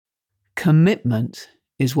Commitment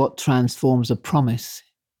is what transforms a promise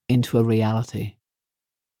into a reality.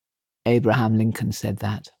 Abraham Lincoln said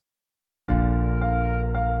that.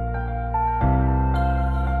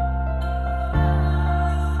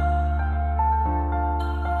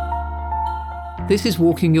 This is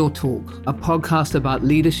Walking Your Talk, a podcast about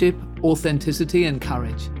leadership, authenticity, and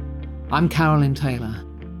courage. I'm Carolyn Taylor.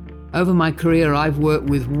 Over my career, I've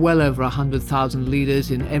worked with well over 100,000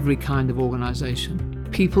 leaders in every kind of organization.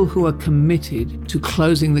 People who are committed to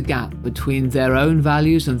closing the gap between their own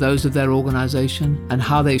values and those of their organization and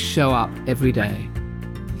how they show up every day.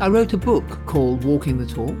 I wrote a book called Walking the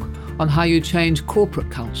Talk on how you change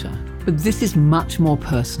corporate culture, but this is much more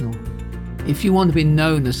personal. If you want to be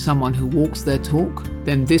known as someone who walks their talk,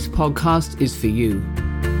 then this podcast is for you.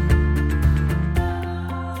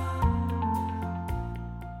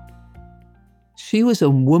 She was a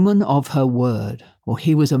woman of her word, or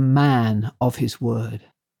he was a man of his word.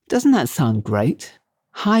 Doesn't that sound great?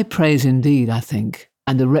 High praise indeed, I think,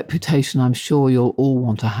 and a reputation I'm sure you'll all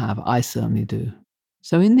want to have. I certainly do.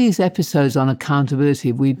 So in these episodes on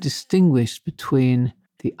accountability, we distinguished between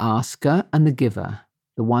the asker and the giver,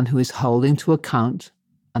 the one who is holding to account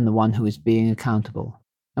and the one who is being accountable.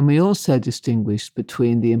 And we also distinguished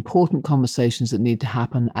between the important conversations that need to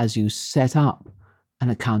happen as you set up an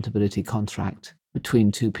accountability contract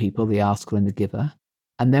between two people, the asker and the giver,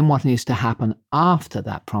 and then what needs to happen after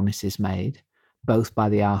that promise is made, both by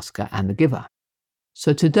the asker and the giver.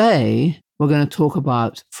 So today, we're going to talk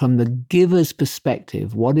about, from the giver's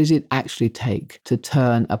perspective, what does it actually take to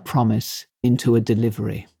turn a promise into a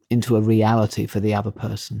delivery, into a reality for the other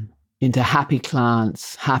person, into happy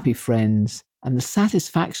clients, happy friends, and the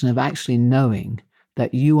satisfaction of actually knowing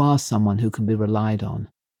that you are someone who can be relied on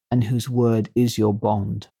and whose word is your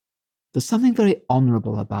bond. There's something very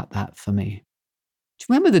honorable about that for me. Do you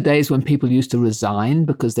remember the days when people used to resign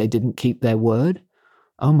because they didn't keep their word?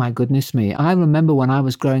 Oh my goodness me. I remember when I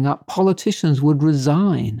was growing up, politicians would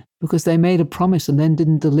resign because they made a promise and then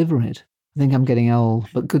didn't deliver it. I think I'm getting old,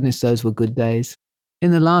 but goodness, those were good days.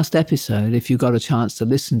 In the last episode, if you got a chance to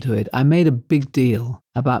listen to it, I made a big deal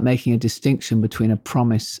about making a distinction between a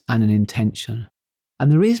promise and an intention.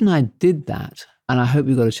 And the reason I did that, and I hope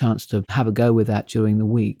you got a chance to have a go with that during the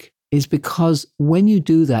week, is because when you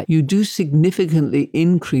do that, you do significantly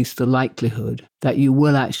increase the likelihood that you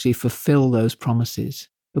will actually fulfill those promises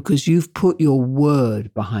because you've put your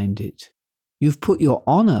word behind it. You've put your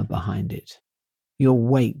honor behind it, your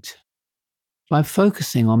weight. By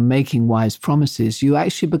focusing on making wise promises, you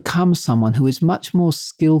actually become someone who is much more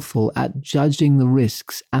skillful at judging the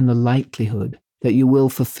risks and the likelihood that you will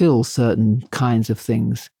fulfill certain kinds of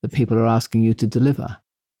things that people are asking you to deliver.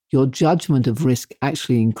 Your judgment of risk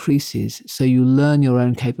actually increases, so you learn your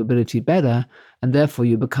own capability better, and therefore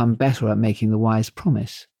you become better at making the wise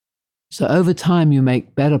promise. So over time, you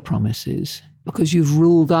make better promises because you've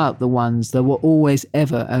ruled out the ones that were always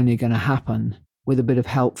ever only going to happen with a bit of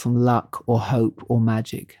help from luck or hope or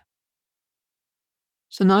magic.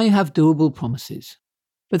 So now you have doable promises,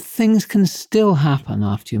 but things can still happen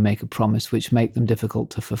after you make a promise which make them difficult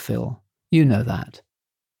to fulfill. You know that.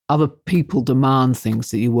 Other people demand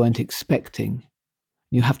things that you weren't expecting.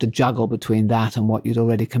 You have to juggle between that and what you'd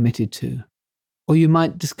already committed to. Or you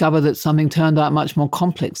might discover that something turned out much more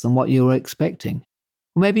complex than what you were expecting.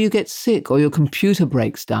 Or maybe you get sick or your computer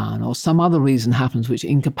breaks down or some other reason happens which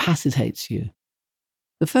incapacitates you.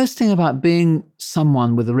 The first thing about being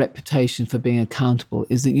someone with a reputation for being accountable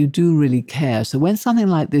is that you do really care. So when something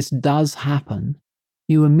like this does happen,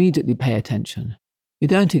 you immediately pay attention. You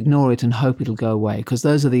don't ignore it and hope it'll go away, because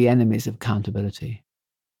those are the enemies of accountability.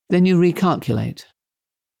 Then you recalculate.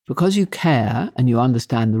 Because you care and you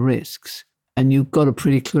understand the risks, and you've got a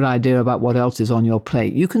pretty clear idea about what else is on your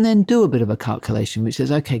plate, you can then do a bit of a calculation which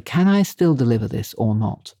says, okay, can I still deliver this or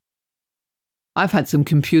not? I've had some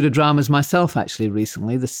computer dramas myself actually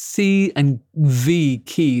recently. The C and V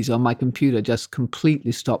keys on my computer just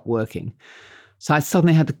completely stopped working. So I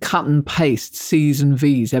suddenly had to cut and paste C's and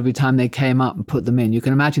V's every time they came up and put them in. You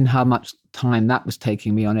can imagine how much time that was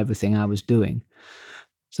taking me on everything I was doing.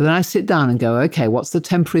 So then I sit down and go, okay, what's the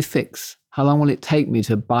temporary fix? How long will it take me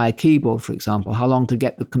to buy a keyboard, for example? How long to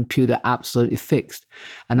get the computer absolutely fixed?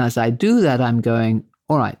 And as I do that, I'm going,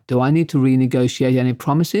 all right, do I need to renegotiate any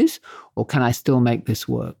promises or can I still make this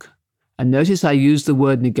work? And notice I use the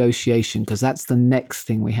word negotiation because that's the next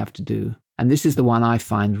thing we have to do. And this is the one I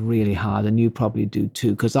find really hard, and you probably do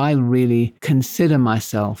too, because I really consider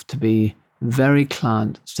myself to be very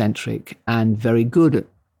client-centric and very good at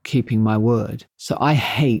keeping my word. So I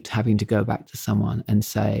hate having to go back to someone and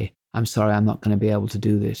say, I'm sorry, I'm not going to be able to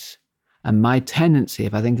do this. And my tendency,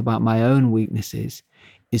 if I think about my own weaknesses,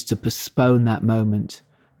 is to postpone that moment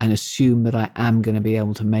and assume that I am going to be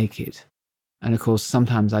able to make it. And of course,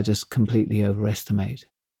 sometimes I just completely overestimate.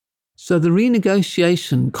 So the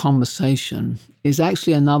renegotiation conversation is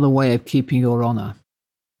actually another way of keeping your honor.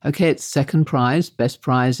 Okay, it's second prize. Best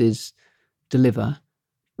prize is deliver,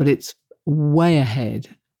 but it's way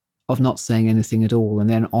ahead of not saying anything at all and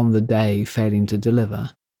then on the day failing to deliver.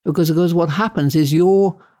 Because what happens is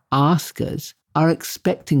your askers are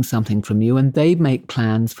expecting something from you and they make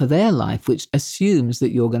plans for their life, which assumes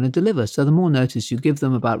that you're going to deliver. So the more notice you give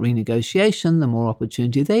them about renegotiation, the more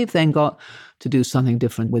opportunity they've then got to do something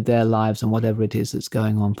different with their lives and whatever it is that's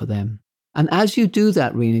going on for them. And as you do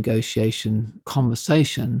that renegotiation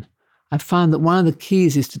conversation, I found that one of the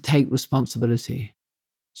keys is to take responsibility.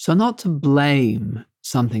 So not to blame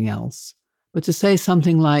something else, but to say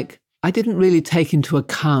something like, I didn't really take into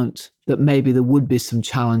account that maybe there would be some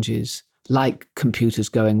challenges like computers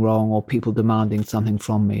going wrong or people demanding something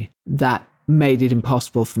from me that made it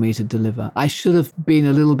impossible for me to deliver. I should have been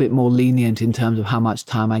a little bit more lenient in terms of how much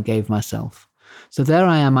time I gave myself. So there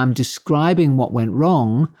I am, I'm describing what went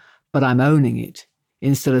wrong, but I'm owning it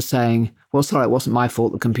instead of saying, well, sorry, it wasn't my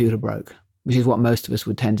fault the computer broke, which is what most of us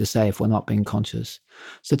would tend to say if we're not being conscious.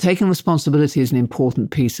 So taking responsibility is an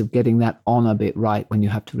important piece of getting that honor bit right when you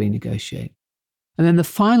have to renegotiate. And then the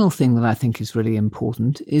final thing that I think is really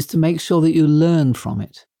important is to make sure that you learn from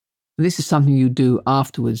it. And this is something you do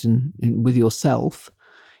afterwards with yourself,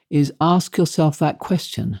 is ask yourself that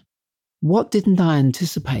question. What didn't I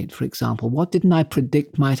anticipate, for example? What didn't I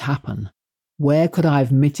predict might happen? Where could I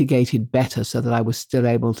have mitigated better so that I was still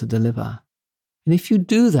able to deliver? And if you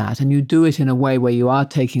do that and you do it in a way where you are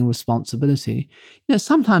taking responsibility,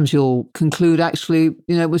 sometimes you'll conclude, actually,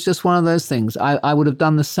 it was just one of those things. I would have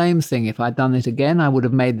done the same thing. If I'd done it again, I would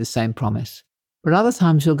have made the same promise. But other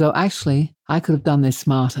times you'll go, actually, I could have done this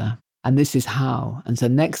smarter. And this is how. And so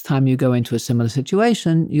next time you go into a similar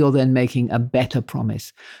situation, you're then making a better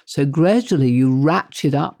promise. So gradually you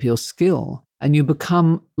ratchet up your skill and you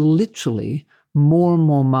become literally more and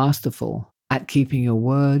more masterful at keeping your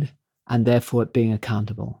word and therefore at being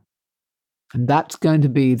accountable. And that's going to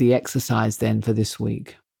be the exercise then for this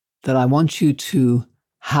week, that I want you to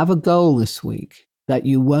have a goal this week that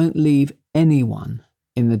you won't leave anyone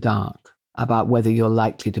in the dark about whether you're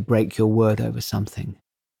likely to break your word over something.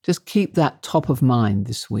 Just keep that top of mind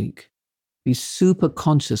this week. Be super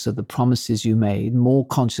conscious of the promises you made, more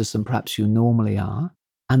conscious than perhaps you normally are,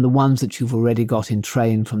 and the ones that you've already got in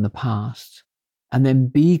train from the past. And then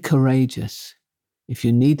be courageous. If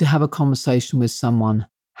you need to have a conversation with someone,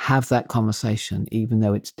 have that conversation, even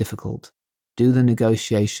though it's difficult. Do the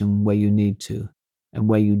negotiation where you need to. And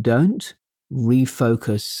where you don't,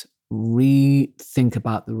 refocus, rethink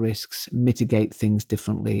about the risks, mitigate things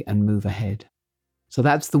differently, and move ahead. So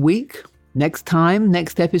that's the week. Next time,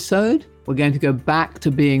 next episode, we're going to go back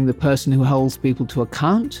to being the person who holds people to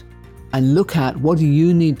account and look at what do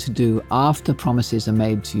you need to do after promises are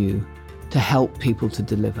made to you to help people to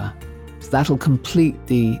deliver. So that'll complete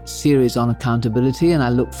the series on accountability, and I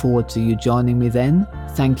look forward to you joining me then.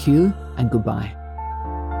 Thank you and goodbye.